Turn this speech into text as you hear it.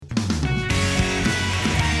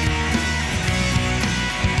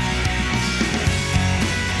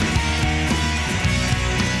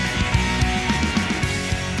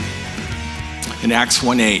in Acts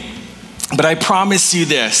 1:8. But I promise you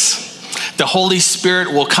this, the Holy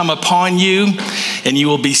Spirit will come upon you and you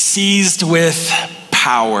will be seized with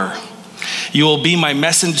power. You will be my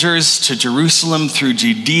messengers to Jerusalem, through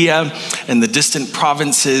Judea and the distant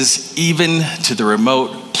provinces, even to the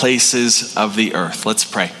remote places of the earth. Let's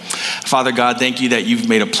pray. Father God, thank you that you've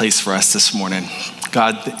made a place for us this morning.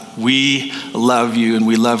 God, we love you and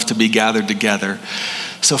we love to be gathered together.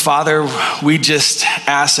 So Father, we just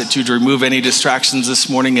ask that you'd remove any distractions this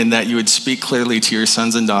morning and that you would speak clearly to your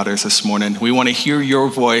sons and daughters this morning. We want to hear your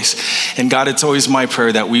voice. And God, it's always my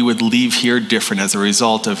prayer that we would leave here different as a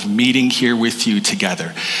result of meeting here with you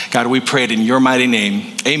together. God, we pray it in your mighty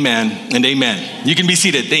name. Amen and amen. You can be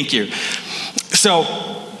seated. Thank you. So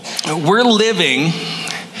we're living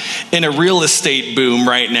in a real estate boom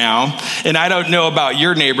right now. And I don't know about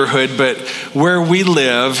your neighborhood, but where we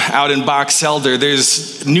live out in Box Elder,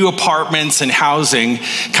 there's new apartments and housing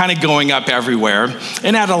kind of going up everywhere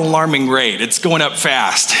and at an alarming rate. It's going up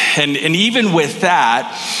fast. And even with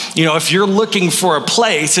that, you know, if you're looking for a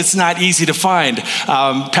place, it's not easy to find.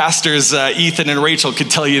 Pastors Ethan and Rachel could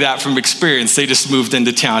tell you that from experience. They just moved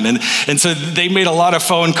into town. And so they made a lot of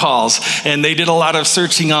phone calls and they did a lot of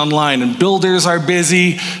searching online, and builders are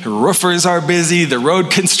busy, roofers are busy, the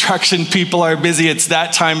road construction people are busy. It's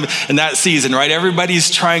that time and that season, right?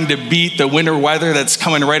 Everybody's trying to beat the winter weather that's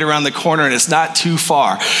coming right around the corner, and it's not too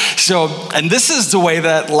far. So, and this is the way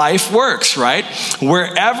that life works, right?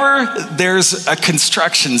 Wherever there's a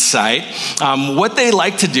construction site, what they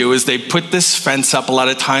like to do is they put this fence up a lot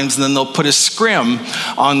of times, and then they'll put a scrim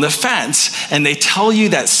on the fence, and they tell you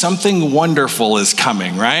that something wonderful is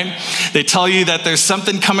coming, right? They tell you that there's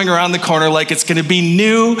something coming around the corner, like it's going to be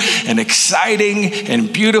new and exciting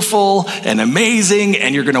and beautiful and amazing,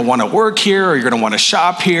 and you're going to want to work here, or you're going to want to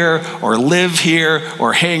shop here, or live here,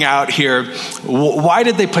 or hang out here. Why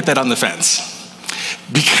did they put that on the fence?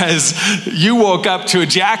 Because you woke up to a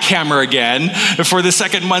jackhammer again for the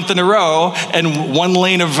second month in a row, and one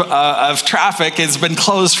lane of traffic has been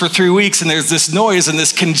closed for 3 weeks, and there's this noise and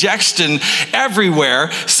this congestion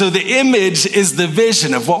everywhere. So the image is the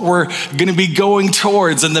vision of what we're going to be going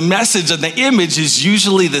towards, and the message and the image is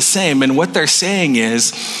usually the same. And what they're saying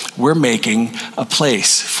is, we're making a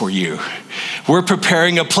place for you. We're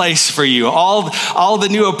preparing a place for you. All the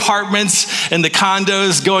new apartments and the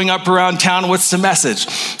condos going up around town, what's the message?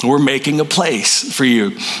 We're making a place for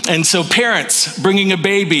you. And so parents bringing a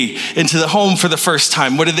baby into the home for the first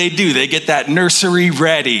time, what do? They get that nursery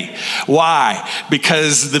ready. Why?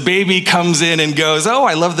 Because the baby comes in and goes, oh,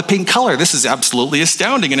 I love the pink color. This is absolutely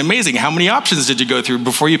astounding and amazing. How many options did you go through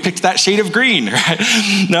before you picked that shade of green? Right?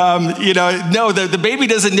 The baby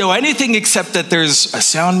doesn't know anything except that there's a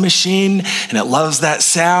sound machine and it loves that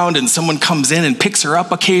sound, and someone comes in and picks her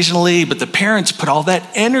up occasionally, but the parents put all that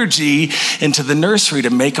energy into the nursery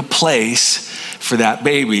to make a place for that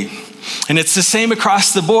baby. And it's the same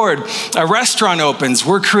across the board. A restaurant opens,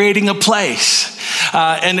 we're creating a place.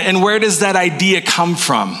 And where does that idea come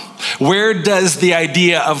from? Where does the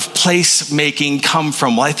idea of placemaking come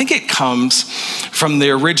from? Well, I think it comes from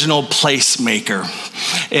the original placemaker.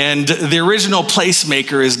 And the original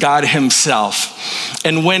placemaker is God himself.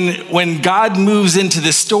 And when God moves into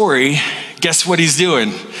this story, guess what he's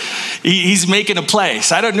doing? He's making a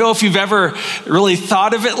place. I don't know if you've ever really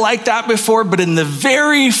thought of it like that before, but in the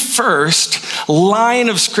very first line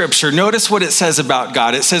of scripture, notice what it says about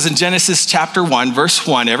God. It says in Genesis chapter 1, verse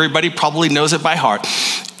 1, everybody probably knows it by heart.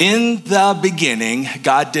 In the beginning,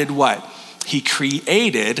 God did what? He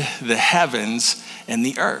created the heavens and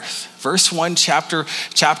the earth. Verse 1, chapter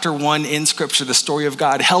 1 in scripture, the story of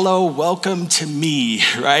God. Hello, welcome to me,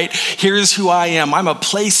 right? Here's who I am. I'm a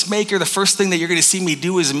placemaker. The first thing that you're going to see me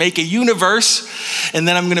do is make a universe, and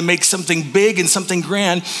then I'm going to make something big and something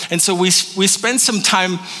grand. And so we spent some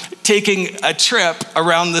time taking a trip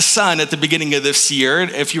around the sun at the beginning of this year,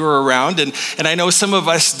 if you were around. And I know some of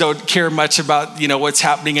us don't care much about, what's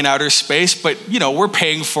happening in outer space, but, we're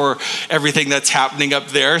paying for everything that's happening up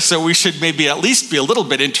there. So we should maybe at least be a little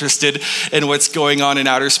bit interested in what's going on in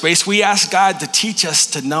outer space. We ask God to teach us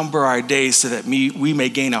to number our days so that we may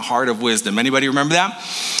gain a heart of wisdom. Anybody remember that?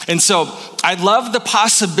 And so I love the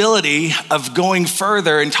possibility of going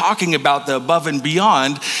further and talking about the above and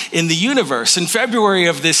beyond in the universe. In February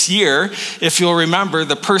of this year, if you'll remember,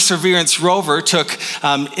 the Perseverance rover took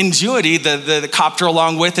Ingenuity, the copter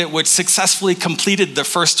along with it, which successfully completed the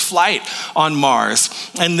first flight on Mars.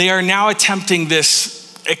 And they are now attempting this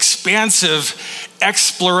expansive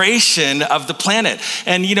exploration of the planet.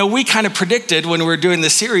 And, we kind of predicted when we were doing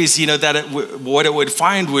this series, that what it would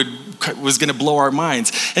find was going to blow our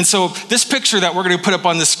minds. And so this picture that we're going to put up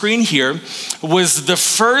on the screen here was the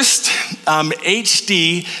first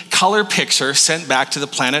HD color picture sent back to the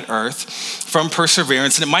planet Earth from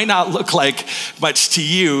Perseverance. And it might not look like much to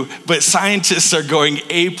you, but scientists are going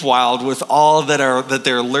ape wild with all that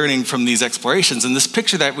they're learning from these explorations. And this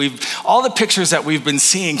picture all the pictures that we've been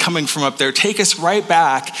seeing coming from up there take us right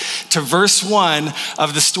back to verse 1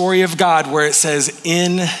 of the story of God, where it says,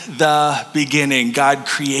 in the beginning, God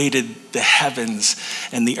created the heavens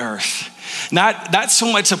and the earth. Not so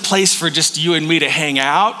much a place for just you and me to hang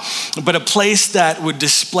out, but a place that would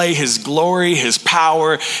display his glory, his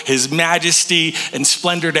power, his majesty, and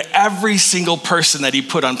splendor to every single person that he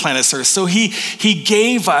put on planet Earth. So he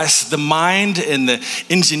gave us the mind and the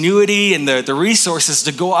ingenuity and the resources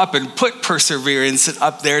to go up and put Perseverance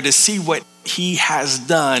up there to see what he has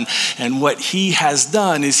done. And what he has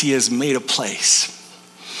done is he has made a place.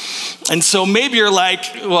 And so maybe you're like,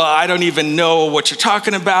 well, I don't even know what you're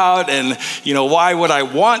talking about. And, why would I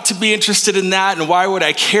want to be interested in that? And why would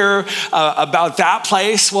I care about that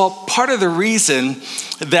place? Well, part of the reason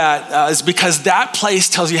that is because that place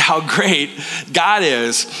tells you how great God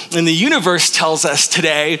is. And the universe tells us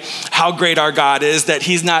today how great our God is, that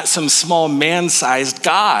he's not some small man-sized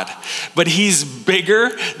God, but he's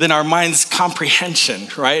bigger than our mind's comprehension,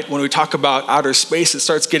 right? When we talk about outer space, it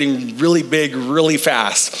starts getting really big really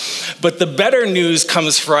fast. But the better news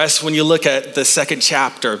comes for us when you look at the second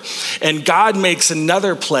chapter. And God makes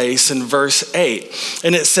another place in verse 8.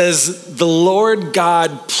 And it says, the Lord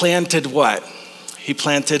God planted what? He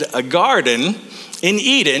planted a garden in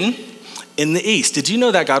Eden in the east. Did you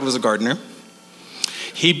know that God was a gardener?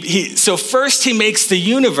 So first he makes the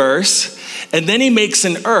universe, and then he makes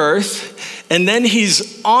an earth, and then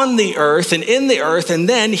he's on the earth and in the earth, and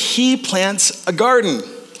then he plants a garden.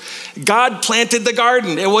 God planted the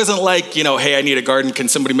garden. It wasn't like, hey, I need a garden. Can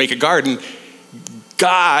somebody make a garden?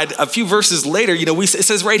 God, a few verses later, it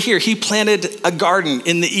says right here, he planted a garden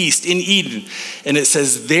in the east, in Eden. And it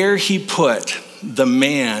says, there he put the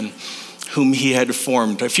man whom he had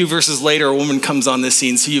formed. A few verses later, a woman comes on the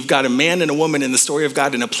scene. So you've got a man and a woman in the story of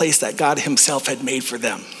God in a place that God himself had made for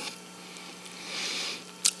them.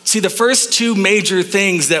 See, the first two major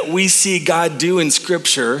things that we see God do in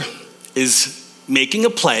Scripture is making a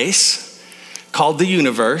place called the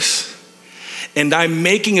universe, and I'm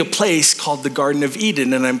making a place called the Garden of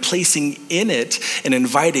Eden, and I'm placing in it and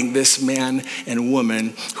inviting this man and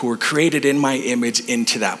woman who were created in my image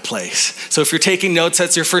into that place. So if you're taking notes,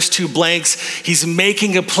 that's your first two blanks. He's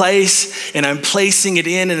making a place, and I'm placing it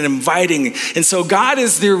in and inviting. And so God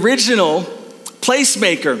is the original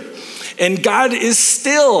placemaker, and God is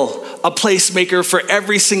still a placemaker for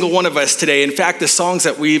every single one of us today. In fact, the songs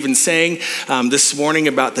that we even sang this morning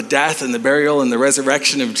about the death and the burial and the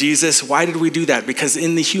resurrection of Jesus, why did we do that? Because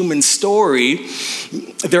in the human story,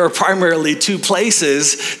 there are primarily two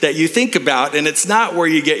places that you think about, and it's not where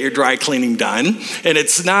you get your dry cleaning done, and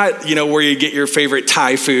it's not, where you get your favorite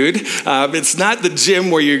Thai food. It's not the gym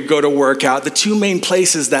where you go to work out. The two main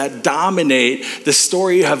places that dominate the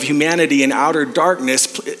story of humanity in outer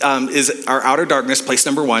darkness is our outer darkness, place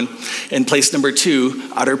number one, and place number two,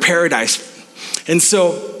 outer paradise. And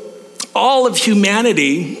so all of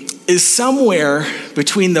humanity is somewhere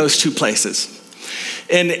between those two places.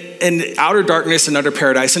 And outer darkness and outer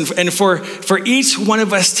paradise. And for each one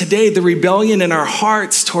of us today, the rebellion in our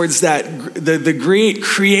hearts towards that, the great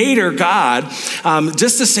creator God,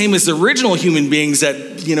 just the same as the original human beings that,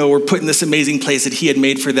 were put in this amazing place that he had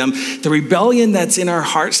made for them, the rebellion that's in our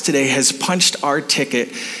hearts today has punched our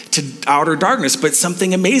ticket to outer darkness. But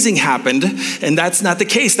something amazing happened, and that's not the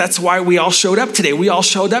case. That's why we all showed up today. We all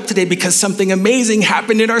showed up today because something amazing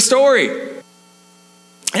happened in our story.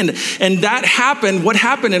 And that happened. What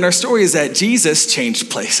happened in our story is that Jesus changed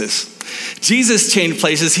places. Jesus changed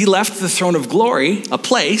places. He left the throne of glory, a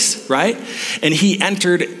place, right? And he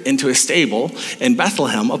entered into a stable in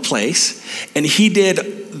Bethlehem, a place. And he did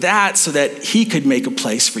that so that he could make a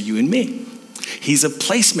place for you and me. He's a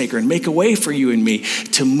placemaker and make a way for you and me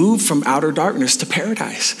to move from outer darkness to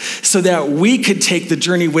paradise so that we could take the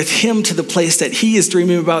journey with him to the place that he is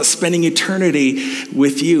dreaming about spending eternity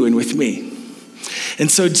with you and with me. And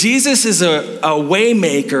so Jesus is a way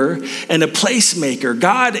maker and a placemaker.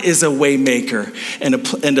 God is a way maker and a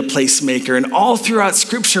placemaker. And all throughout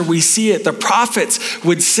Scripture, we see it. The prophets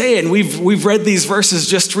would say, and we've read these verses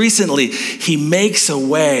just recently, he makes a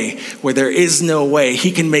way where there is no way.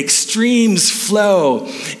 He can make streams flow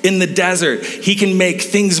in the desert. He can make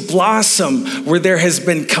things blossom where there has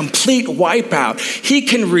been complete wipeout. He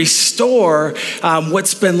can restore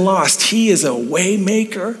what's been lost. He is a way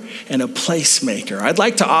maker and a placemaker. I'd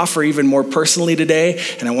like to offer even more personally today,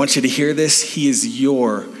 and I want you to hear this. He is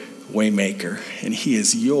your way maker, and he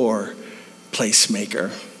is your placemaker.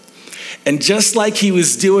 And just like he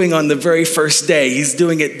was doing on the very first day, he's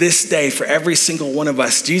doing it this day for every single one of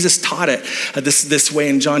us. Jesus taught it this way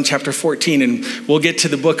in John chapter 14, and we'll get to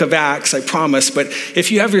the book of Acts, I promise. But if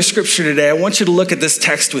you have your scripture today, I want you to look at this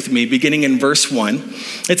text with me, beginning in verse 1.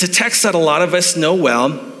 It's a text that a lot of us know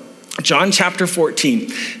well. John chapter 14.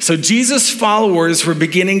 So Jesus' followers were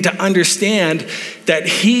beginning to understand that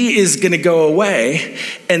he is going to go away,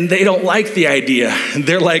 and they don't like the idea.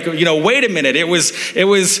 They're like, wait a minute. It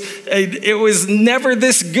was never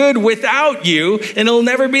this good without you, and it'll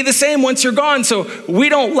never be the same once you're gone. So we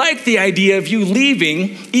don't like the idea of you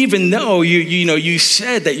leaving, even though you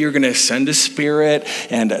said that you're going to send a spirit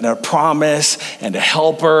and a promise and a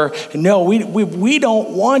helper. No, we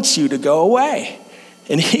don't want you to go away.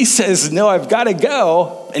 And he says, no, I've got to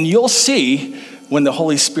go, and you'll see when the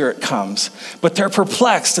Holy Spirit comes. But they're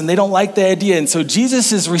perplexed, and they don't like the idea. And so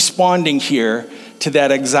Jesus is responding here to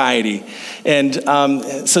that anxiety. And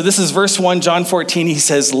so this is verse 1, John 14. He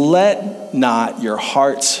says, let not your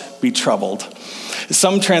hearts be troubled.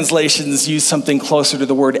 Some translations use something closer to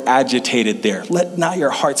the word agitated there. Let not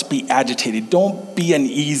your hearts be agitated. Don't be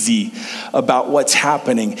uneasy about what's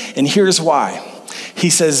happening. And here's why. He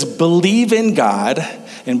says, believe in God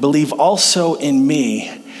and believe also in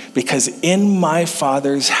me, because in my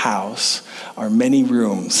Father's house are many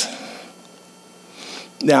rooms.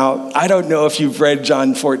 Now, I don't know if you've read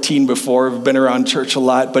John 14 before, have been around church a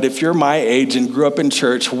lot, but if you're my age and grew up in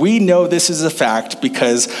church, we know this is a fact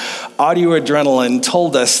because Audio Adrenaline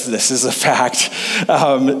told us this is a fact.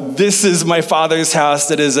 This is my Father's house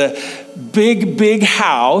that is a big, big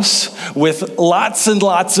house with lots and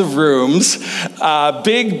lots of rooms,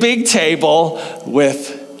 big table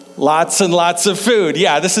with lots and lots of food.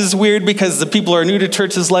 Yeah, this is weird because the people who are new to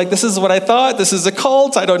church is like, this is what I thought. This is a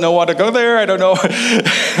cult. I don't know how to go there. I don't know.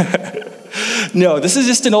 No, this is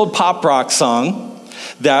just an old pop rock song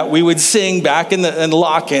that we would sing back in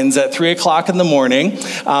lock-ins at 3 o'clock in the morning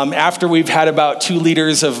after we've had about 2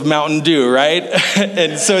 liters of Mountain Dew, right?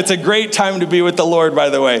 And so it's a great time to be with the Lord, by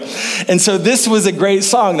the way. And so this was a great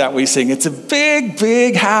song that we sing. It's a big,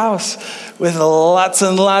 big house with lots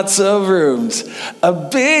and lots of rooms. A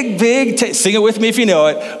big, sing it with me if you know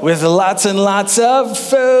it, with lots and lots of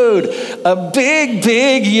food. A big,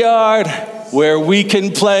 big yard where we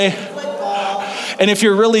can play. And if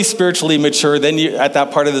you're really spiritually mature, then at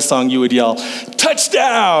that part of the song, you would yell,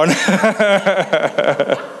 touchdown!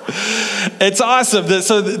 It's awesome.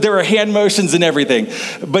 So there are hand motions and everything.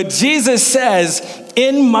 But Jesus says,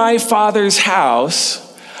 in my Father's house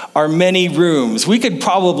are many rooms. We could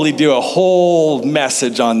probably do a whole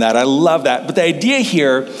message on that. I love that. But the idea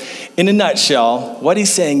here, in a nutshell, what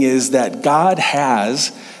he's saying is that God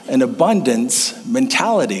has an abundance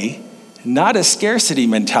mentality, not a scarcity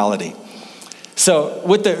mentality. So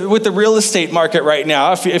with the real estate market right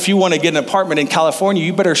now, if you want to get an apartment in California,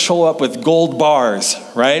 you better show up with gold bars,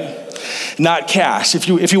 right? Not cash.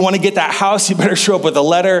 If you want to get that house, you better show up with a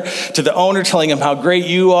letter to the owner telling him how great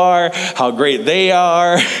you are, how great they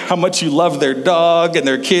are, how much you love their dog and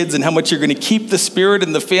their kids, and how much you're going to keep the spirit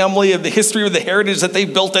and the family of the history of the heritage that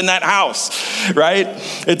they've built in that house, right?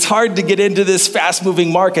 It's hard to get into this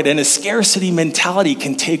fast-moving market, and a scarcity mentality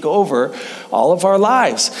can take over all of our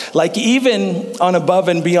lives. Like even on Above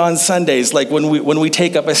and Beyond Sundays, like when we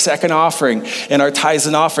take up a second offering in our tithes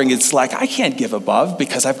and offering, it's like, I can't give above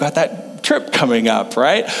because I've got that trip coming up,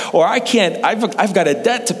 right? Or I've got a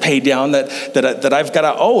debt to pay down that I've got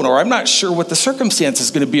to own, or I'm not sure what the circumstance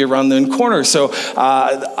is going to be around the corner. So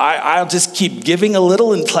I'll just keep giving a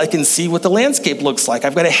little until I can see what the landscape looks like.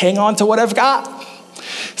 I've got to hang on to what I've got.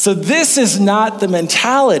 So this is not the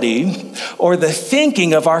mentality or the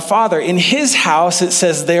thinking of our Father. In his house, it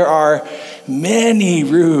says there are many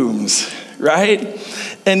rooms, right?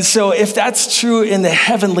 And so if that's true in the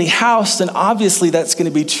heavenly house, then obviously that's going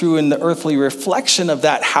to be true in the earthly reflection of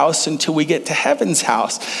that house until we get to heaven's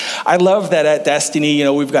house. I love that at Destiny,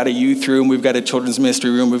 we've got a youth room, we've got a children's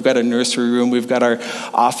ministry room, we've got a nursery room, we've got our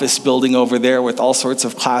office building over there with all sorts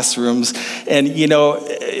of classrooms. And,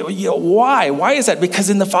 why? Why is that?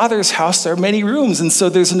 Because in the Father's house, there are many rooms. And so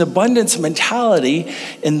there's an abundance mentality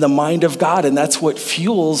in the mind of God. And that's what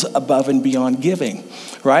fuels above and beyond giving,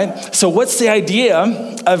 right? So what's the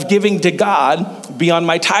idea of giving to God beyond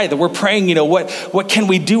my tithe? We're praying, what can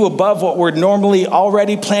we do above what we're normally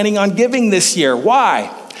already planning on giving this year?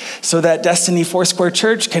 Why? So that Destiny Foursquare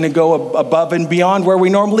Church can go above and beyond where we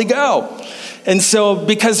normally go. And so,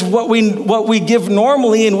 because what we give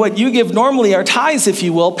normally and what you give normally, our tithes, if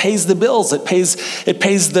you will, pays the bills. It pays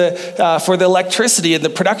for the electricity and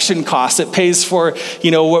the production costs. It pays for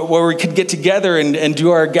where we could get together and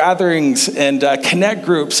do our gatherings and connect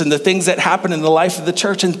groups and the things that happen in the life of the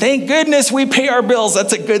church. And thank goodness we pay our bills.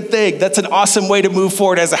 That's a good thing. That's an awesome way to move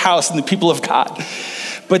forward as a house and the people of God.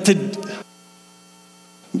 But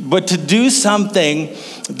to do something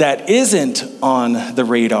that isn't on the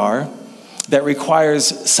radar, that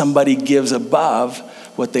requires somebody gives above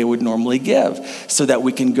what they would normally give so that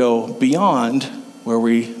we can go beyond where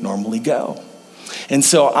we normally go. And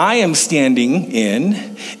so I am standing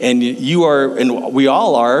in, and you are, and we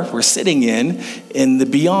all are, we're sitting in the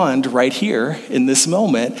beyond right here in this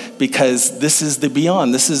moment, because this is the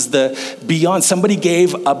beyond. This is the beyond. Somebody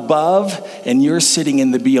gave above, and you're sitting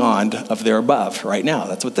in the beyond of their above right now.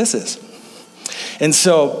 That's what this is. And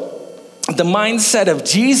so the mindset of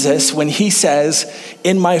Jesus when he says,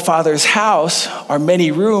 in my Father's house are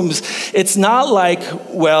many rooms, it's not like,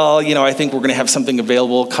 I think we're going to have something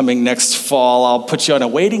available coming next fall. I'll put you on a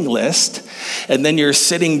waiting list. And then you're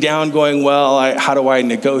sitting down going, how do I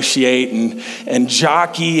negotiate and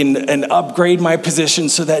jockey and upgrade my position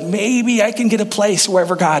so that maybe I can get a place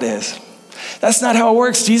wherever God is. That's not how it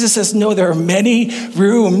works. Jesus says, no, there are many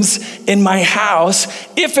rooms in my house.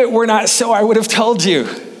 If it were not so, I would have told you.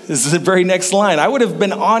 This is the very next line. I would have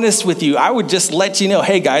been honest with you. I would just let you know,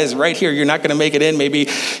 hey guys, right here, you're not going to make it in. Maybe,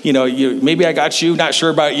 maybe I got you, not sure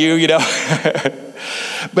about you,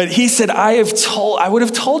 But he said, I would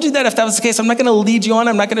have told you that if that was the case. I'm not going to lead you on.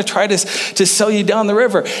 I'm not going to try to sell you down the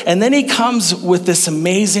river. And then he comes with this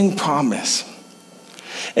amazing promise.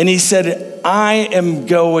 And he said, I am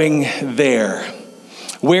going there.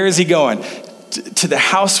 Where is he going? To the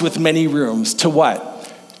house with many rooms. To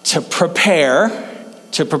what? To prepare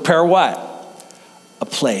what? A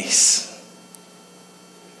place.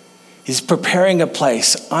 He's preparing a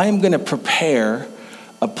place. I'm going to prepare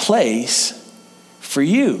a place for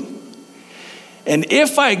you. And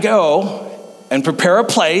if I go and prepare a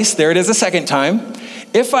place, there it is a second time.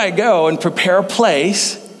 If I go and prepare a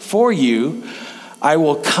place for you, I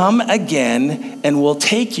will come again and will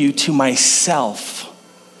take you to myself,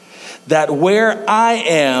 that where I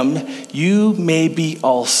am, you may be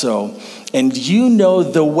also. And you know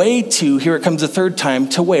the way to, here it comes a third time,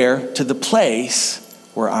 to where? To the place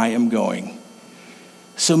where I am going.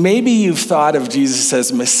 So maybe you've thought of Jesus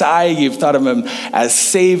as Messiah, you've thought of him as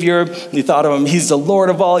Savior, you thought of him, he's the Lord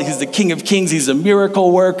of all, he's the King of kings, he's a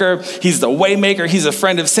miracle worker, he's the way maker, he's a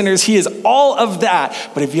friend of sinners, he is all of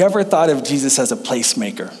that. But have you ever thought of Jesus as a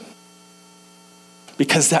placemaker?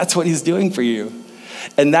 Because that's what he's doing for you.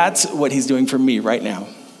 And that's what he's doing for me right now.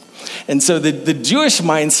 And so the Jewish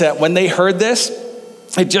mindset, when they heard this,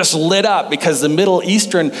 it just lit up, because the Middle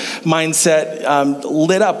Eastern mindset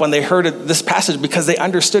lit up when they heard this passage, because they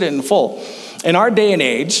understood it in full. In our day and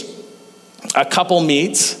age, a couple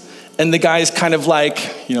meets and the guy's kind of like,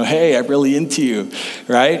 hey, I'm really into you,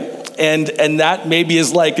 right? And that maybe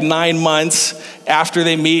is like 9 months after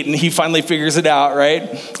they meet and he finally figures it out, right?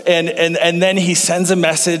 And then he sends a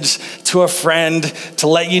message to a friend to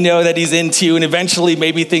let you know that he's into you, and eventually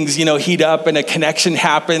maybe things, heat up and a connection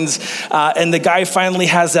happens. And the guy finally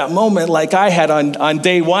has that moment like I had on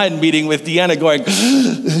day one meeting with Deanna going,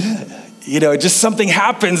 just something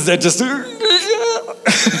happens that just,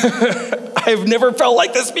 I've never felt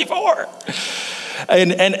like this before.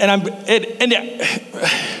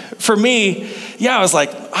 For me, I was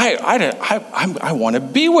like, I want to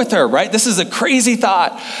be with her, right? This is a crazy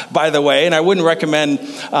thought, by the way, and I wouldn't recommend,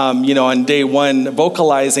 on day one,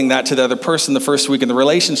 vocalizing that to the other person the first week in the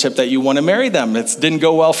relationship that you want to marry them. It didn't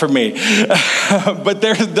go well for me. But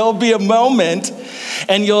there'll be a moment,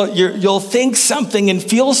 and you'll think something and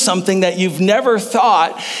feel something that you've never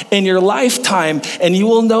thought in your lifetime, and you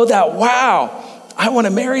will know that, wow, I want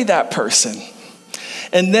to marry that person.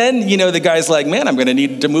 And then, the guy's like, man, I'm going to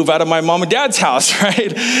need to move out of my mom and dad's house,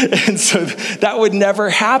 right? And so that would never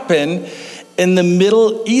happen in the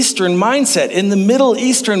Middle Eastern mindset. In the Middle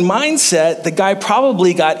Eastern mindset, the guy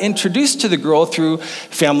probably got introduced to the girl through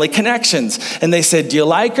family connections. And they said, do you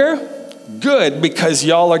like her? Good, because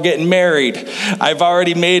y'all are getting married. I've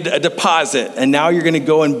already made a deposit, and now you're going to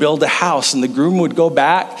go and build a house. And the groom would go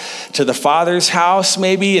back to the father's house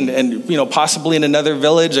maybe, and possibly in another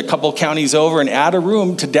village a couple counties over, and add a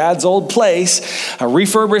room to dad's old place,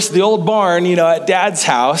 refurbish the old barn, at dad's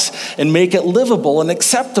house, and make it livable and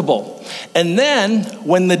acceptable. And then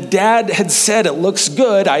when the dad had said, it looks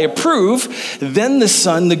good, I approve, then the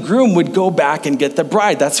son, the groom, would go back and get the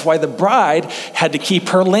bride. That's why the bride had to keep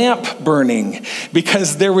her lamp burning,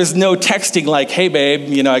 because there was no texting like, hey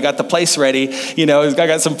babe, I got the place ready. I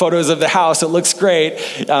got some photos of the house. It looks great.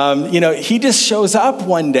 He just shows up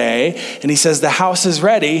one day and he says, the house is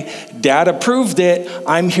ready. Dad approved it.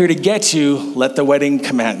 I'm here to get you. Let the wedding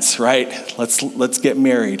commence, right? Let's get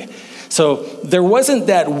married. So there wasn't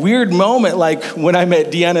that weird moment like when I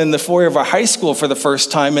met Deanna in the foyer of our high school for the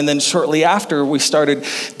first time, and then shortly after we started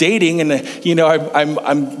dating, and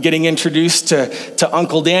I'm getting introduced to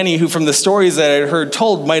Uncle Danny, who from the stories that I heard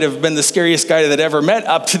told might have been the scariest guy that ever met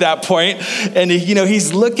up to that point. And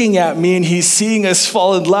he's looking at me and he's seeing us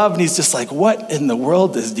fall in love, and he's just like, what in the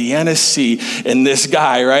world does Deanna see in this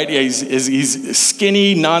guy, right? Yeah, he's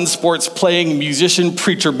skinny, non-sports playing musician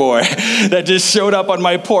preacher boy that just showed up on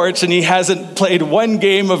my porch, and he hasn't played one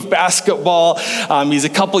game of basketball. He's a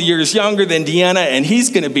couple years younger than Deanna, and he's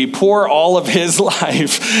going to be poor all of his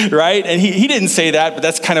life, right? And he didn't say that, but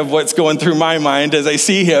that's kind of what's going through my mind as I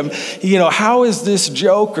see him. How is this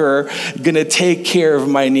joker going to take care of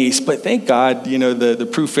my niece? But thank God, the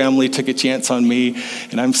Proof family took a chance on me,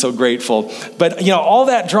 and I'm so grateful. But, all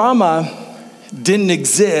that drama didn't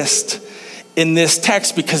exist in this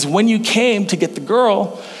text, because when you came to get the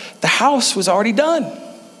girl, the house was already done.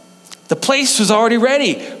 The place was already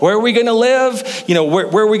ready. Where are we going to live?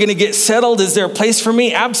 Where are we going to get settled? Is there a place for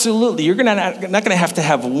me? Absolutely. You're not going to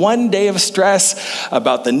have one day of stress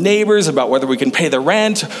about the neighbors, about whether we can pay the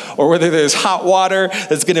rent or whether there's hot water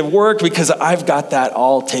that's going to work, because I've got that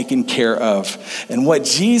all taken care of. And what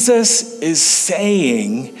Jesus is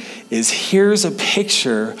saying is, here's a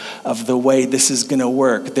picture of the way this is going to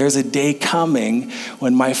work. There's a day coming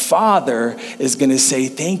when my Father is going to say,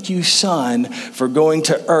 thank you, Son, for going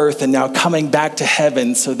to earth and now coming back to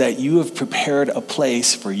heaven, so that you have prepared a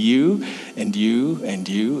place for you and you and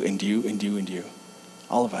you and you and you and you.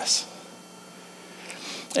 All of us.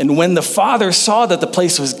 And when the Father saw that the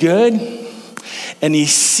place was good, and he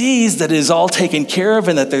sees that it is all taken care of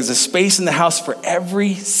and that there's a space in the house for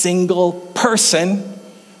every single person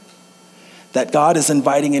that God is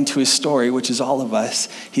inviting into his story, which is all of us,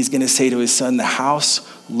 he's going to say to his son, the house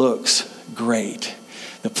looks great.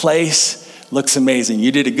 The place looks amazing.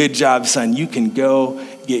 You did a good job, son. You can go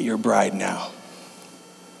get your bride now.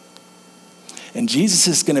 And Jesus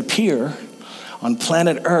is going to appear on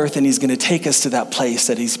planet Earth, and he's going to take us to that place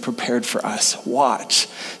that he's prepared for us. Watch,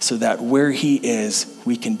 so that where he is,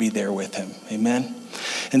 we can be there with him. Amen?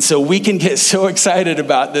 And so we can get so excited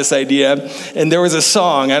about this idea. And there was a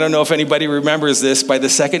song, I don't know if anybody remembers this, by the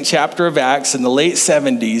second chapter of Acts in the late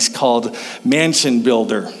 70s called Mansion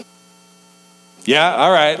Builder. Yeah,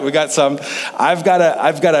 all right, we got some. I've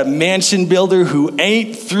got a mansion builder who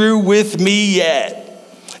ain't through with me yet.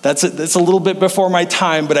 That's a little bit before my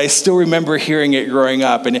time, but I still remember hearing it growing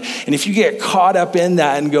up. And if you get caught up in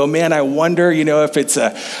that and go, man, I wonder, if it's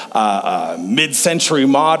a mid-century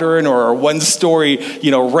modern or a one-story,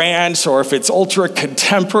 ranch, or if it's ultra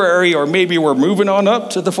contemporary, or maybe we're moving on up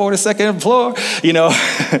to the 42nd floor,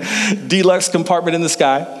 deluxe compartment in the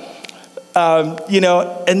sky.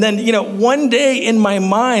 And then, one day in my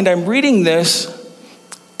mind, I'm reading this,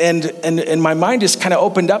 and my mind just kind of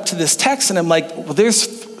opened up to this text, and I'm like, well,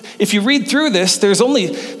 if you read through this, there's only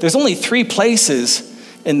 3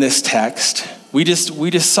 places in this text. We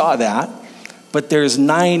just saw that, but there's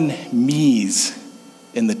 9 me's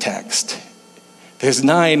in the text. There's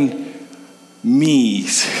 9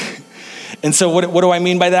 me's, and so what do I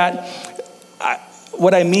mean by that?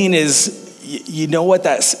 What I mean is, you know what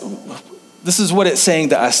this is what it's saying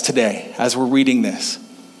to us today as we're reading this.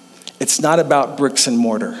 It's not about bricks and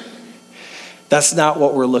mortar. That's not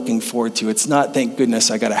what we're looking forward to. It's not, thank goodness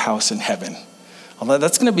I got a house in heaven. Although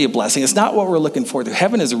that's going to be a blessing. It's not what we're looking forward to.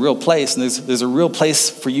 Heaven is a real place, and there's a real place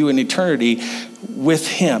for you in eternity with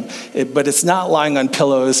him. But it's not lying on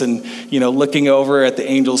pillows and, looking over at the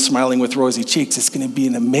angels smiling with rosy cheeks. It's going to be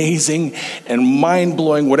an amazing and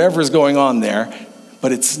mind-blowing whatever's going on there.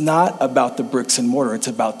 But it's not about the bricks and mortar. It's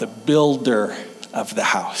about the builder of the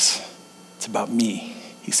house. It's about me,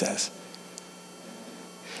 he says.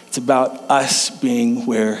 It's about us being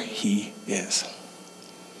where he is.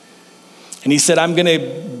 And he said, I'm going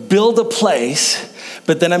to build a place,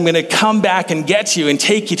 but then I'm going to come back and get you and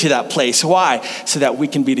take you to that place. Why? So that we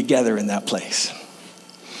can be together in that place.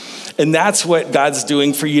 And that's what God's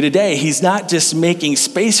doing for you today. He's not just making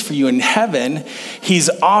space for you in heaven. He's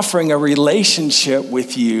offering a relationship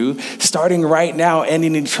with you, starting right now,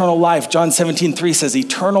 ending in eternal life. John 17:3 says,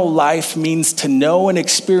 eternal life means to know and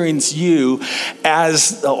experience you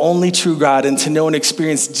as the only true God, and to know and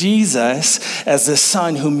experience Jesus as the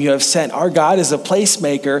Son whom you have sent. Our God is a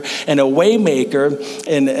placemaker and a way maker.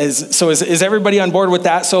 And is everybody on board with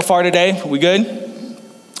that so far today? We good?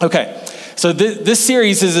 Okay. So this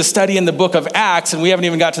series is a study in the book of Acts, and we haven't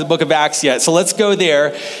even got to the book of Acts yet. So let's go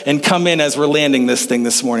there and come in as we're landing this thing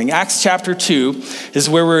this morning. Acts chapter 2 is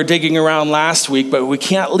where we were digging around last week, but we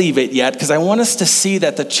can't leave it yet because I want us to see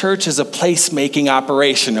that the church is a place-making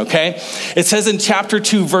operation, okay? It says in chapter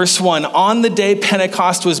 2, verse 1, on the day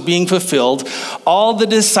Pentecost was being fulfilled, all the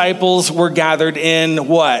disciples were gathered in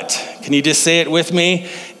what? Can you just say it with me?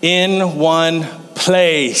 In one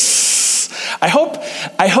place. I hope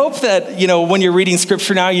that, when you're reading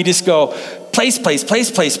scripture now, you just go, place.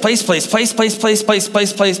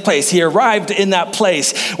 He arrived in that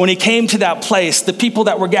place. When he came to that place, the people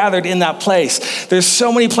that were gathered in that place, there's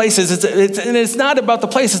so many places. And it's not about the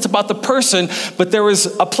place, it's about the person, but there was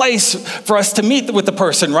a place for us to meet with the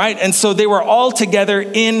person, right? And so they were all together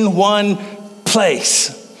in one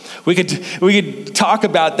place. We could talk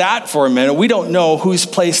about that for a minute. We don't know whose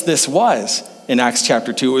place this was. In Acts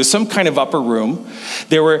chapter 2. It was some kind of upper room.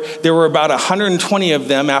 There were about 120 of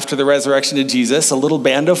them after the resurrection of Jesus, a little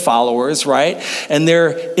band of followers, right? And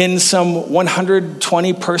they're in some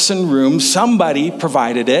 120 person room. Somebody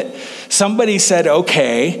provided it. Somebody said,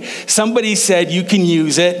 okay. Somebody said, you can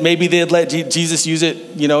use it. Maybe they had let Jesus use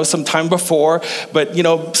it, some time before. But,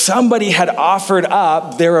 somebody had offered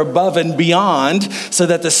up their above and beyond so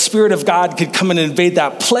that the Spirit of God could come and invade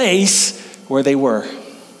that place where they were.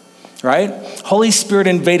 Right? Holy Spirit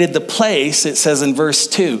invaded the place, it says in verse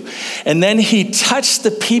 2. And then he touched the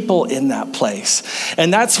people in that place.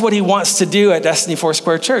 And that's what he wants to do at Destiny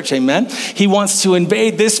Foursquare Church, amen? He wants to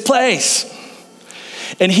invade this place.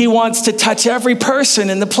 And he wants to touch every person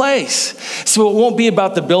in the place. So it won't be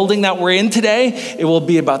about the building that we're in today. It will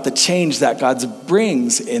be about the change that God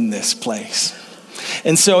brings in this place.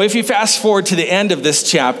 And so if you fast forward to the end of this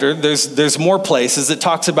chapter, there's more places. It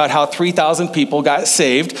talks about how 3,000 people got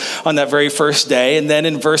saved on that very first day. And then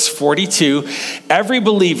in verse 42, every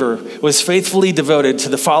believer was faithfully devoted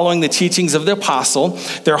to following the teachings of the apostle.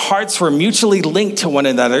 Their hearts were mutually linked to one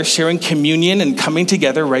another, sharing communion and coming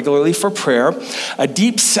together regularly for prayer. A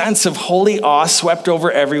deep sense of holy awe swept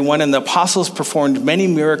over everyone, and the apostles performed many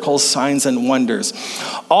miracles, signs, and wonders.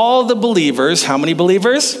 All the believers, how many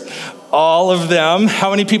believers? All of them. How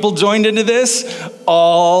many people joined into this?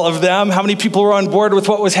 All of them. How many people were on board with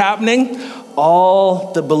what was happening?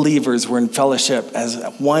 All the believers were in fellowship as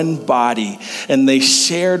one body, and they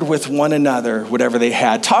shared with one another whatever they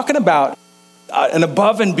had. Talking about an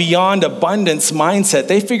above and beyond abundance mindset.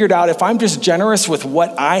 They figured out if I'm just generous with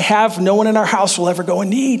what I have, no one in our house will ever go in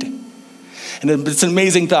need. And it's an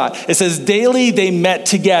amazing thought. It says, daily they met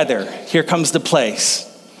together. Here comes the place.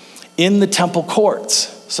 In the temple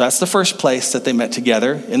courts. So that's the first place that they met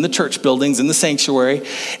together, in the church buildings, in the sanctuary,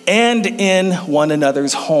 and in one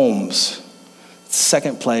another's homes.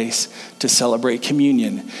 Second place to celebrate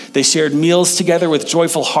communion. They shared meals together with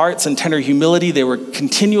joyful hearts and tender humility. They were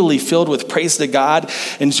continually filled with praise to God,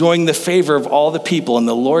 enjoying the favor of all the people. And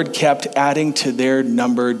the Lord kept adding to their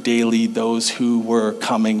number daily those who were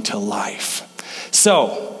coming to life.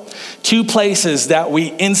 So, two places that we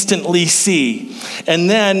instantly see. And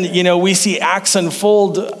then, we see Acts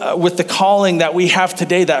unfold with the calling that we have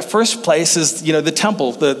today. That first place is, the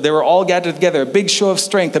temple. They were all gathered together, a big show of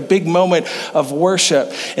strength, a big moment of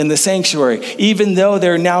worship in the sanctuary. Even though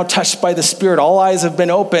they're now touched by the Spirit, all eyes have been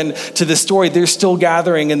open to the story. They're still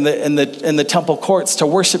gathering in the temple courts to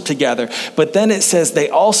worship together. But then it says they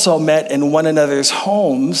also met in one another's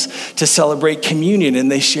homes to celebrate communion,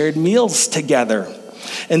 and they shared meals together.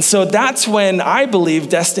 And so that's when I believe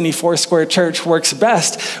Destiny Foursquare Church works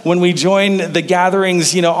best, when we join the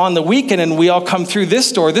gatherings, on the weekend and we all come through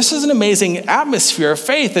this door. This is an amazing atmosphere of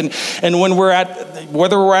faith. And when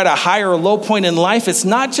whether we're at a high or low point in life, it's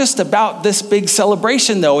not just about this big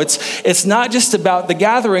celebration though. It's not just about the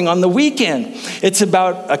gathering on the weekend. It's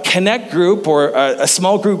about a connect group or a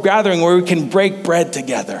small group gathering where we can break bread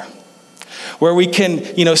together, where we can,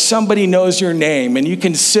 somebody knows your name and you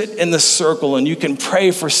can sit in the circle and you can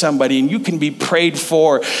pray for somebody and you can be prayed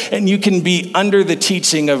for and you can be under the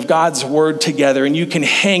teaching of God's word together and you can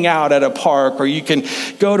hang out at a park or you can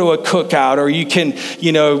go to a cookout or you can,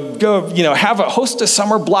 host a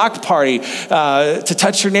summer block party to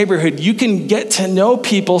touch your neighborhood. You can get to know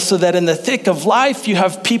people so that in the thick of life, you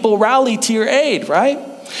have people rally to your aid, right?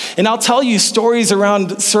 And I'll tell you stories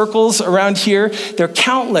around circles around here. They're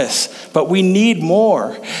countless, but we need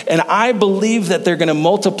more. And I believe that they're going to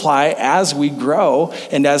multiply as we grow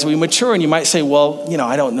and as we mature. And you might say, well,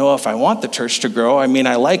 I don't know if I want the church to grow. I mean,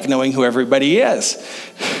 I like knowing who everybody is.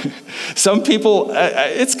 Some people,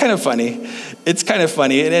 it's kind of funny. It's kind of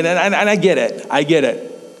funny. And I get it. I get it.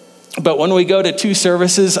 But when we go to 2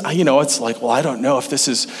 services, it's like, well, I don't know if this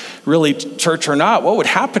is really church or not. What would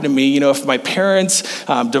happen to me, if my parents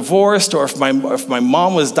divorced, or if my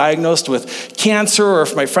mom was diagnosed with cancer, or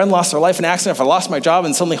if my friend lost their life in an accident, if I lost my job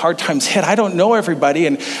and suddenly hard times hit? I don't know everybody,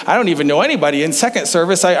 and I don't even know anybody. In second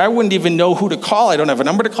service, I wouldn't even know who to call. I don't have a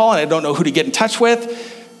number to call, and I don't know who to get in touch with.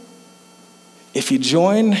 If you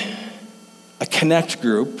join a connect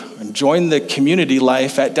group and join the community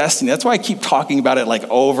life at Destiny. That's why I keep talking about it like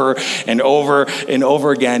over and over and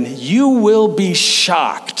over again. You will be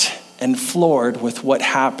shocked and floored with what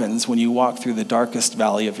happens when you walk through the darkest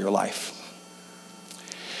valley of your life.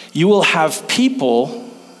 You will have people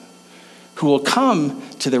who will come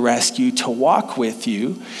to the rescue to walk with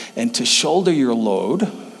you and to shoulder your load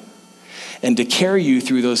and to carry you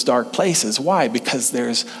through those dark places. Why? Because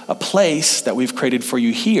there's a place that we've created for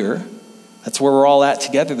you here. That's where we're all at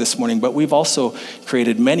together this morning, but we've also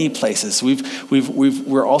created many places.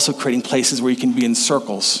 We're also creating places where you can be in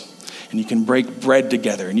circles and you can break bread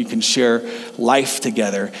together and you can share life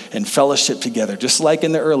together and fellowship together, just like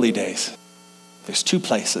in the early days. There's 2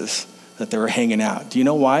 places that they were hanging out. Do you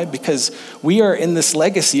know why? Because we are in this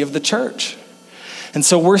legacy of the church. And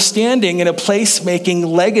so we're standing in a place-making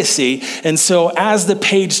legacy. And so as the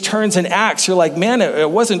page turns in Acts, you're like, man, it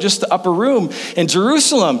wasn't just the upper room in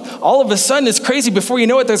Jerusalem. All of a sudden, it's crazy. Before you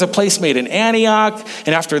know it, there's a place made in Antioch.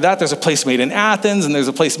 And after that, there's a place made in Athens. And there's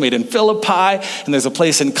a place made in Philippi. And there's a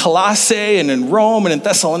place in Colossae and in Rome and in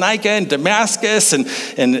Thessalonica and Damascus and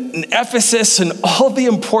in Ephesus and all the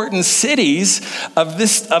important cities of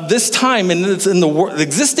this time. And in the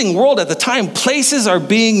existing world at the time, places are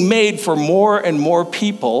being made for more and more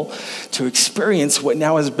people to experience what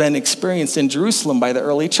now has been experienced in Jerusalem by the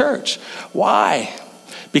early church. Why?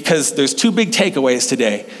 Because there's 2 big takeaways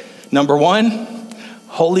today. Number 1,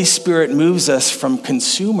 Holy Spirit moves us from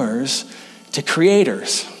consumers to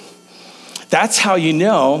creators. That's how you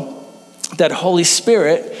know that Holy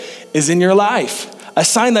Spirit is in your life. A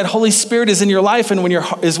sign that Holy Spirit is in your life and when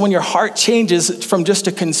your heart changes from just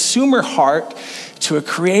a consumer heart to a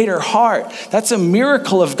creator heart. That's a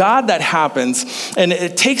miracle of God that happens. And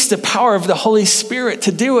it takes the power of the Holy Spirit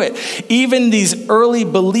to do it. Even these early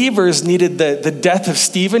believers needed the death of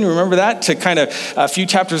Stephen. Remember that? To kind of a few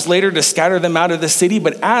chapters later to scatter them out of the city.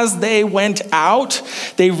 But as they went out,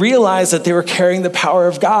 they realized that they were carrying the power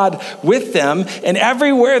of God with them. And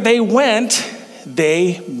everywhere they went,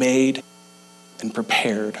 they made and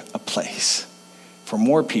prepared a place for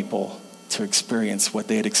more people to experience what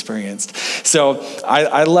they had experienced. So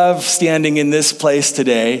I love standing in this place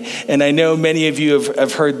today, and I know many of you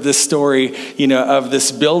have heard this story, of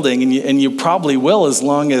this building, and you probably will as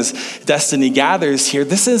long as Destiny gathers here.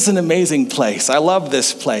 This is an amazing place. I love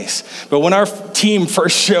this place. But when our team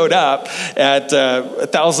first showed up at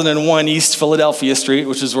 1001 East Philadelphia Street,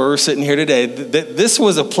 which is where we're sitting here today, this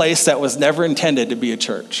was a place that was never intended to be a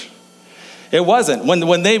church. It wasn't.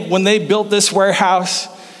 When they built this warehouse,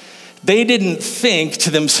 they didn't think to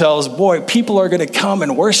themselves, boy, people are going to come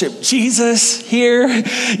and worship Jesus here.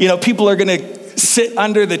 People are going to sit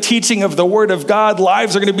under the teaching of the Word of God.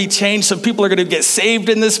 Lives are going to be changed. Some people are going to get saved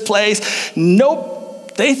in this place.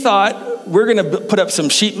 Nope. They thought, we're going to put up some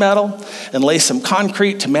sheet metal and lay some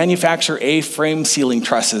concrete to manufacture A-frame ceiling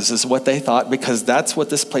trusses is what they thought, because that's what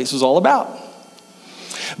this place was all about.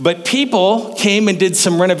 But people came and did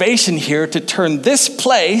some renovation here to turn this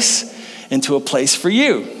place into a place for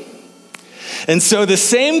you. And so the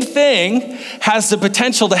same thing has the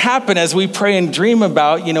potential to happen as we pray and dream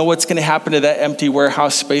about, what's going to happen to that empty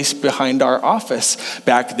warehouse space behind our office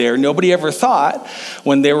back there. Nobody ever thought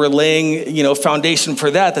when they were laying, foundation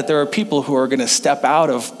for that there are people who are going to step out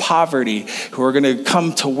of poverty, who are going to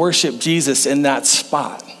come to worship Jesus in that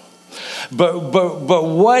spot. But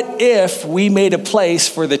what if we made a place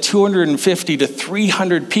for the 250 to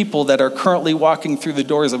 300 people that are currently walking through the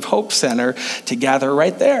doors of Hope Center to gather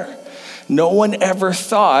right there? No one ever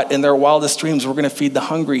thought in their wildest dreams, we're going to feed the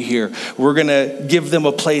hungry here. We're going to give them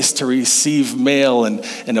a place to receive mail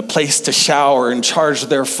and a place to shower and charge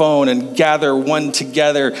their phone and gather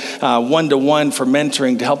together, one-to-one for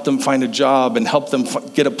mentoring to help them find a job and help them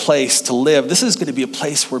get a place to live. This is going to be a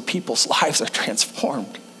place where people's lives are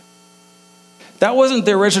transformed. That wasn't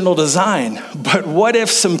the original design, but what if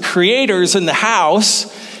some creators in the house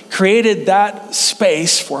created that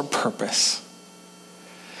space for a purpose?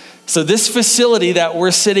 So this facility that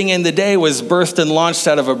we're sitting in today was birthed and launched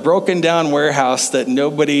out of a broken down warehouse that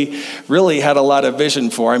nobody really had a lot of vision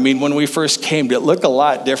for. I mean, when we first came, it looked a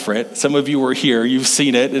lot different. Some of you were here, you've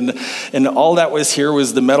seen it. And all that was here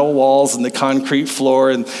was the metal walls and the concrete floor.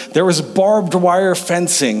 And there was barbed wire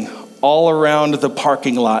fencing all around the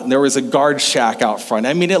parking lot. And there was a guard shack out front.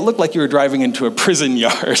 I mean, it looked like you were driving into a prison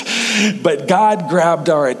yard. But God grabbed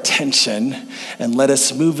our attention and let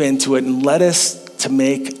us move into it and let us to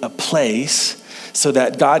make a place so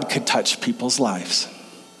that God could touch people's lives.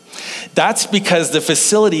 That's because the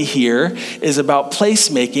facility here is about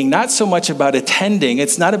placemaking, not so much about attending.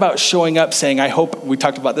 It's not about showing up saying, I hope, we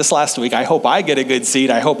talked about this last week, I hope I get a good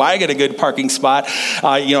seat. I hope I get a good parking spot.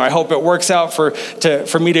 I hope it works out for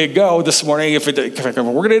me to go this morning if I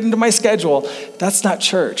can work it into my schedule. That's not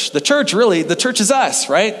church. The church is us,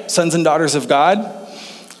 right? Sons and daughters of God.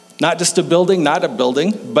 Not just a building, not a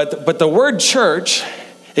building, but the word church,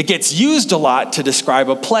 it gets used a lot to describe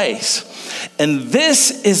a place. And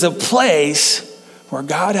this is a place where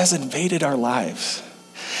God has invaded our lives.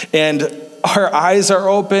 And our eyes are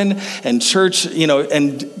open, and church,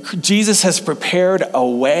 and Jesus has prepared a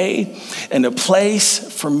way and a place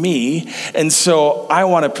for me. And so I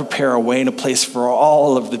want to prepare a way and a place for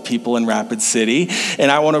all of the people in Rapid City. And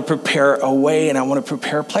I want to prepare a way and I want to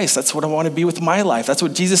prepare a place. That's what I want to be with my life. That's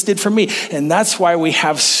what Jesus did for me. And that's why we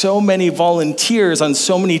have so many volunteers on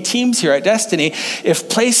so many teams here at Destiny. If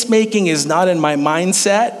placemaking is not in my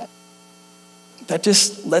mindset, that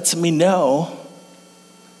just lets me know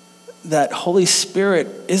that Holy Spirit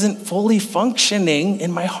isn't fully functioning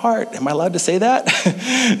in my heart. Am I allowed to say that?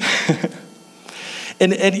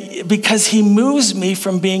 and because he moves me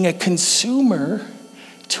from being a consumer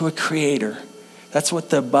to a creator. That's what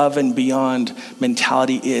the above and beyond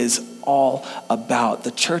mentality is all about. The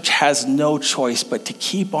church has no choice but to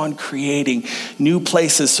keep on creating new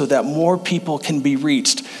places so that more people can be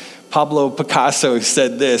reached. Pablo Picasso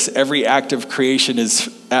said this: every act of creation is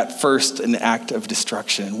at first an act of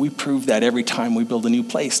destruction. We prove that every time we build a new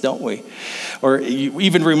place, don't we? Or you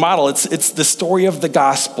even remodel. It's the story of the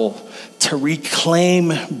gospel to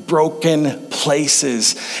reclaim broken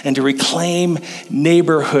places and to reclaim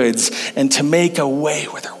neighborhoods and to make a way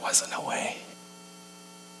where there wasn't a way.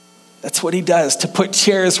 That's what he does, to put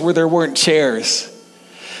chairs where there weren't chairs.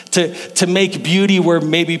 To make beauty where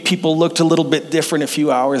maybe people looked a little bit different a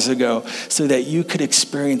few hours ago so that you could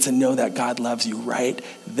experience and know that God loves you right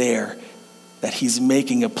there, that he's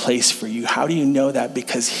making a place for you. How do you know that?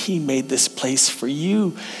 Because he made this place for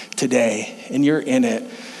you today and you're in it.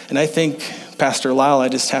 And I think, Pastor Lyle, I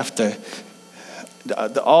just have to,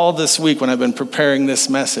 all this week when I've been preparing this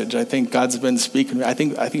message, I think God's been speaking. I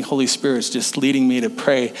think Holy Spirit's just leading me to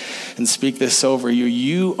pray and speak this over you.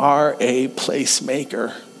 You are a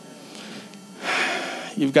placemaker.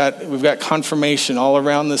 We've got confirmation all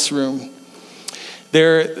around this room.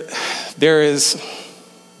 There is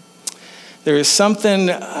something,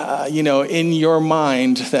 in your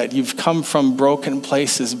mind that you've come from broken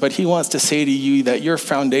places, but he wants to say to you that your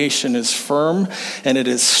foundation is firm and it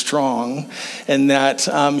is strong, and that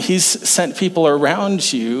he's sent people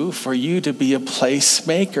around you for you to be a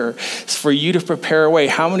placemaker, for you to prepare a way.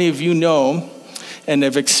 How many of you know and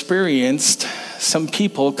have experienced some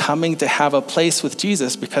people coming to have a place with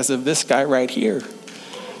Jesus because of this guy right here?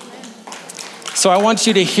 So I want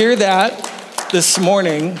you to hear that this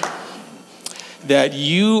morning, that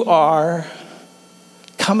you are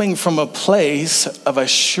coming from a place of a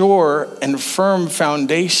sure and firm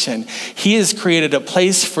foundation. He has created a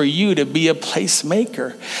place for you to be a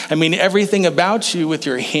placemaker. I mean, everything about you with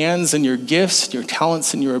your hands and your gifts, your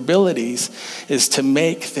talents and your abilities is to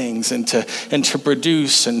make things and to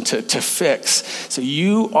produce and to fix. So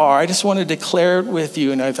I just want to declare it with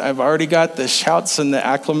you, and I've already got the shouts and the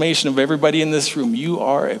acclamation of everybody in this room. You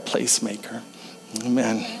are a placemaker.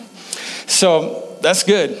 Amen. So that's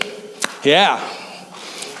good. Yeah.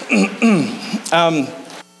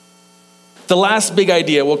 The last big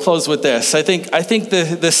idea, we'll close with this. I think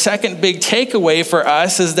the second big takeaway for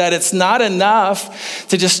us is that it's not enough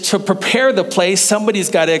to prepare the place. Somebody's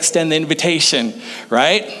got to extend the invitation,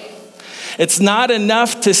 right? It's not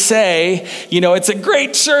enough to say, it's a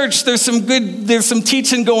great church. There's some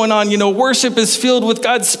teaching going on. Worship is filled with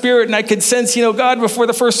God's Spirit, and I could sense, God before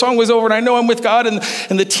the first song was over, and I know I'm with God and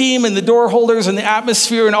the team and the door holders and the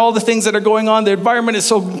atmosphere and all the things that are going on. The environment is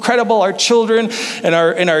so incredible. Our children and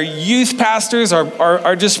our youth pastors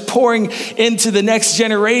are just pouring into the next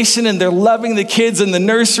generation, and they're loving the kids in the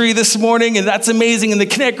nursery this morning, and that's amazing. And the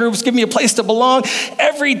Connect groups give me a place to belong.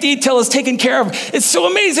 Every detail is taken care of. It's so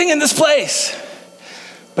amazing in this place.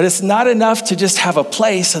 But it's not enough to just have a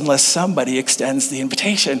place unless somebody extends the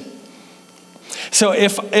invitation. So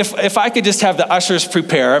if I could just have the ushers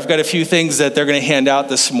prepare, I've got a few things that they're going to hand out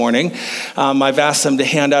this morning. I've asked them to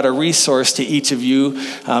hand out a resource to each of you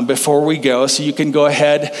before we go, so you can go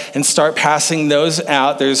ahead and start passing those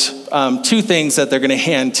out. There's 2 things that they're going to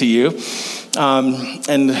hand to you,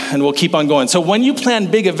 and we'll keep on going. So when you plan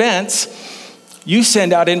big events, you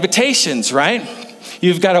send out invitations, right?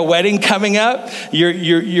 You've got a wedding coming up.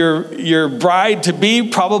 Your bride-to-be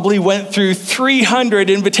probably went through 300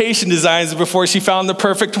 invitation designs before she found the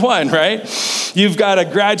perfect one, right? You've got a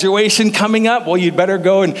graduation coming up. Well, you'd better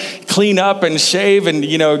go and clean up and shave and,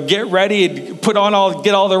 get ready and get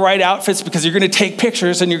all the right outfits, because you're going to take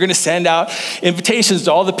pictures and you're going to send out invitations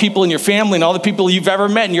to all the people in your family and all the people you've ever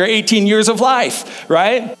met in your 18 years of life,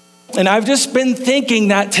 right? And I've just been thinking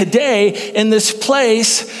that today in this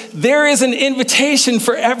place, there is an invitation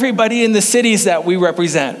for everybody in the cities that we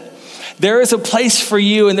represent. There is a place for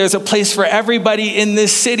you, and there's a place for everybody in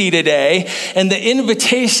this city today. And the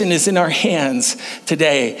invitation is in our hands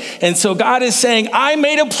today. And so God is saying, I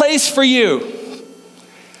made a place for you.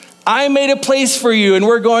 I made a place for you. And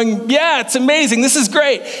we're going, yeah, it's amazing. This is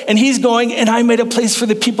great. And he's going, and I made a place for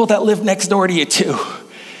the people that live next door to you too.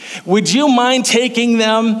 Would you mind taking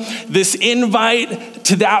them this invite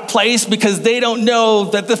to that place, because they don't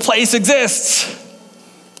know that the place exists?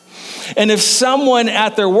 And if someone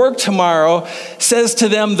at their work tomorrow says to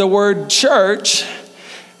them the word church,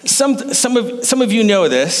 some of you know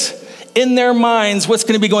this. In their minds, what's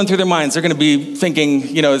going to be going through their minds? They're going to be thinking,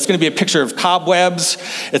 it's going to be a picture of cobwebs.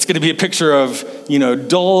 It's going to be a picture of,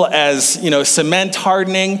 dull as, cement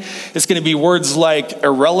hardening. It's going to be words like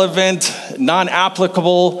irrelevant,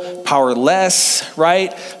 non-applicable, powerless,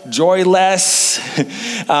 right? Joyless.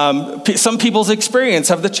 Some people's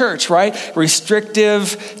experience of the church, right?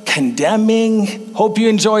 Restrictive, condemning. Hope you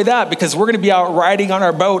enjoy that, because we're going to be out riding on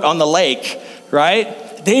our boat on the lake,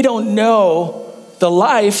 right? They don't know the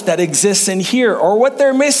life that exists in here or what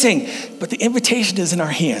they're missing, but the invitation is in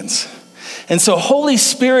our hands. And so Holy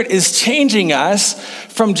Spirit is changing us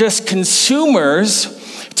from just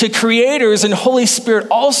consumers to creators, and Holy Spirit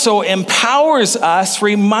also empowers us,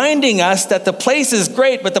 reminding us that the place is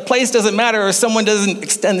great, but the place doesn't matter if someone doesn't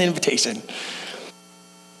extend the invitation.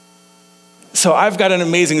 So I've got an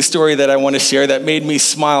amazing story that I want to share that made me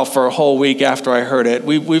smile for a whole week after I heard it.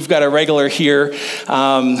 We've got a regular here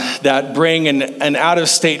that bring an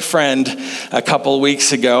out-of-state friend a couple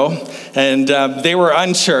weeks ago, and they were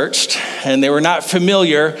unchurched, and they were not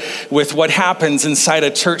familiar with what happens inside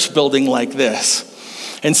a church building like this.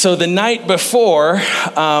 And so the night before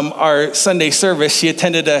our Sunday service, she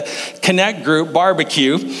attended a Connect group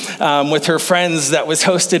barbecue with her friends that was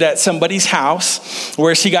hosted at somebody's house,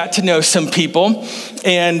 where she got to know some people.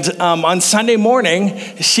 And on Sunday morning,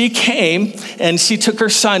 she came and she took her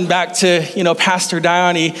son back to, Pastor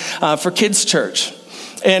Dione for kids' church.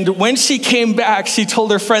 And when she came back, she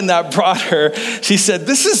told her friend that brought her, she said,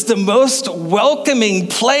 "This is the most welcoming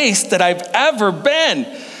place that I've ever been."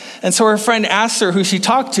 And so her friend asked her who she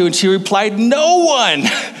talked to, and she replied, "No one."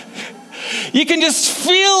 You can just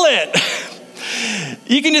feel it.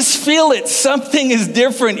 You can just feel it. Something is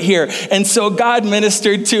different here. And so God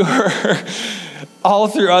ministered to her all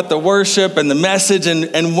throughout the worship and the message.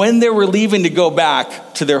 And when they were leaving to go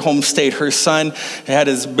back to their home state, her son had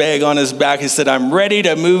his bag on his back. He said, "I'm ready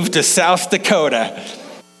to move to South Dakota."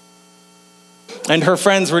 And her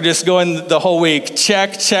friends were just going the whole week,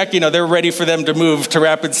 check, they're ready for them to move to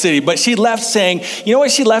Rapid City. But she left saying, you know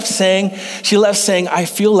what she left saying? She left saying, "I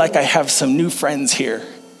feel like I have some new friends here."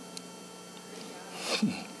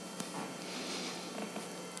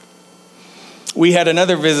 We had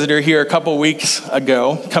another visitor here a couple weeks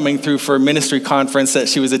ago coming through for a ministry conference that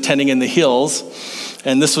she was attending in the hills.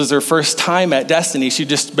 And this was her first time at Destiny. She'd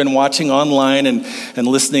just been watching online and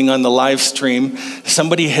listening on the live stream.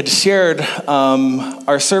 Somebody had shared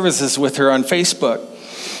our services with her on Facebook.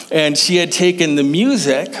 And she had taken the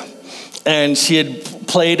music and she had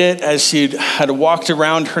played it as she had walked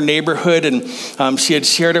around her neighborhood, and she had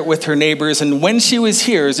shared it with her neighbors. And when she was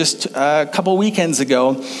here, just a couple weekends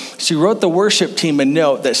ago, she wrote the worship team a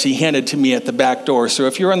note that she handed to me at the back door. So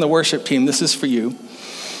if you're on the worship team, this is for you.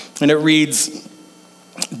 And it reads,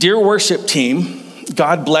 "Dear worship team,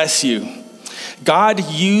 God bless you.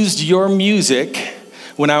 God used your music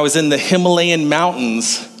when I was in the Himalayan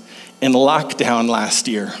mountains in lockdown last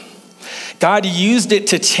year. God used it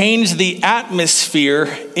to change the atmosphere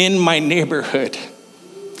in my neighborhood.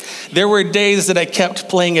 There were days that I kept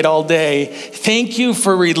playing it all day. Thank you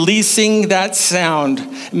for releasing that sound.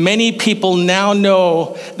 Many people now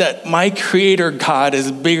know that my Creator God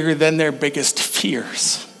is bigger than their biggest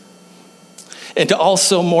fears, and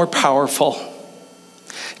also more powerful.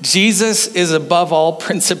 Jesus is above all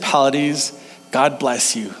principalities. God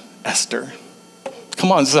bless you, Esther."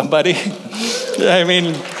 Come on, somebody. I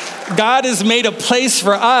mean, God has made a place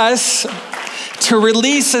for us to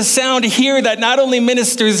release a sound here that not only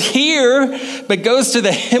ministers here, but goes to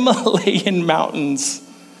the Himalayan mountains,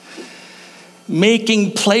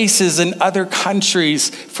 making places in other countries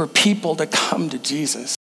for people to come to Jesus.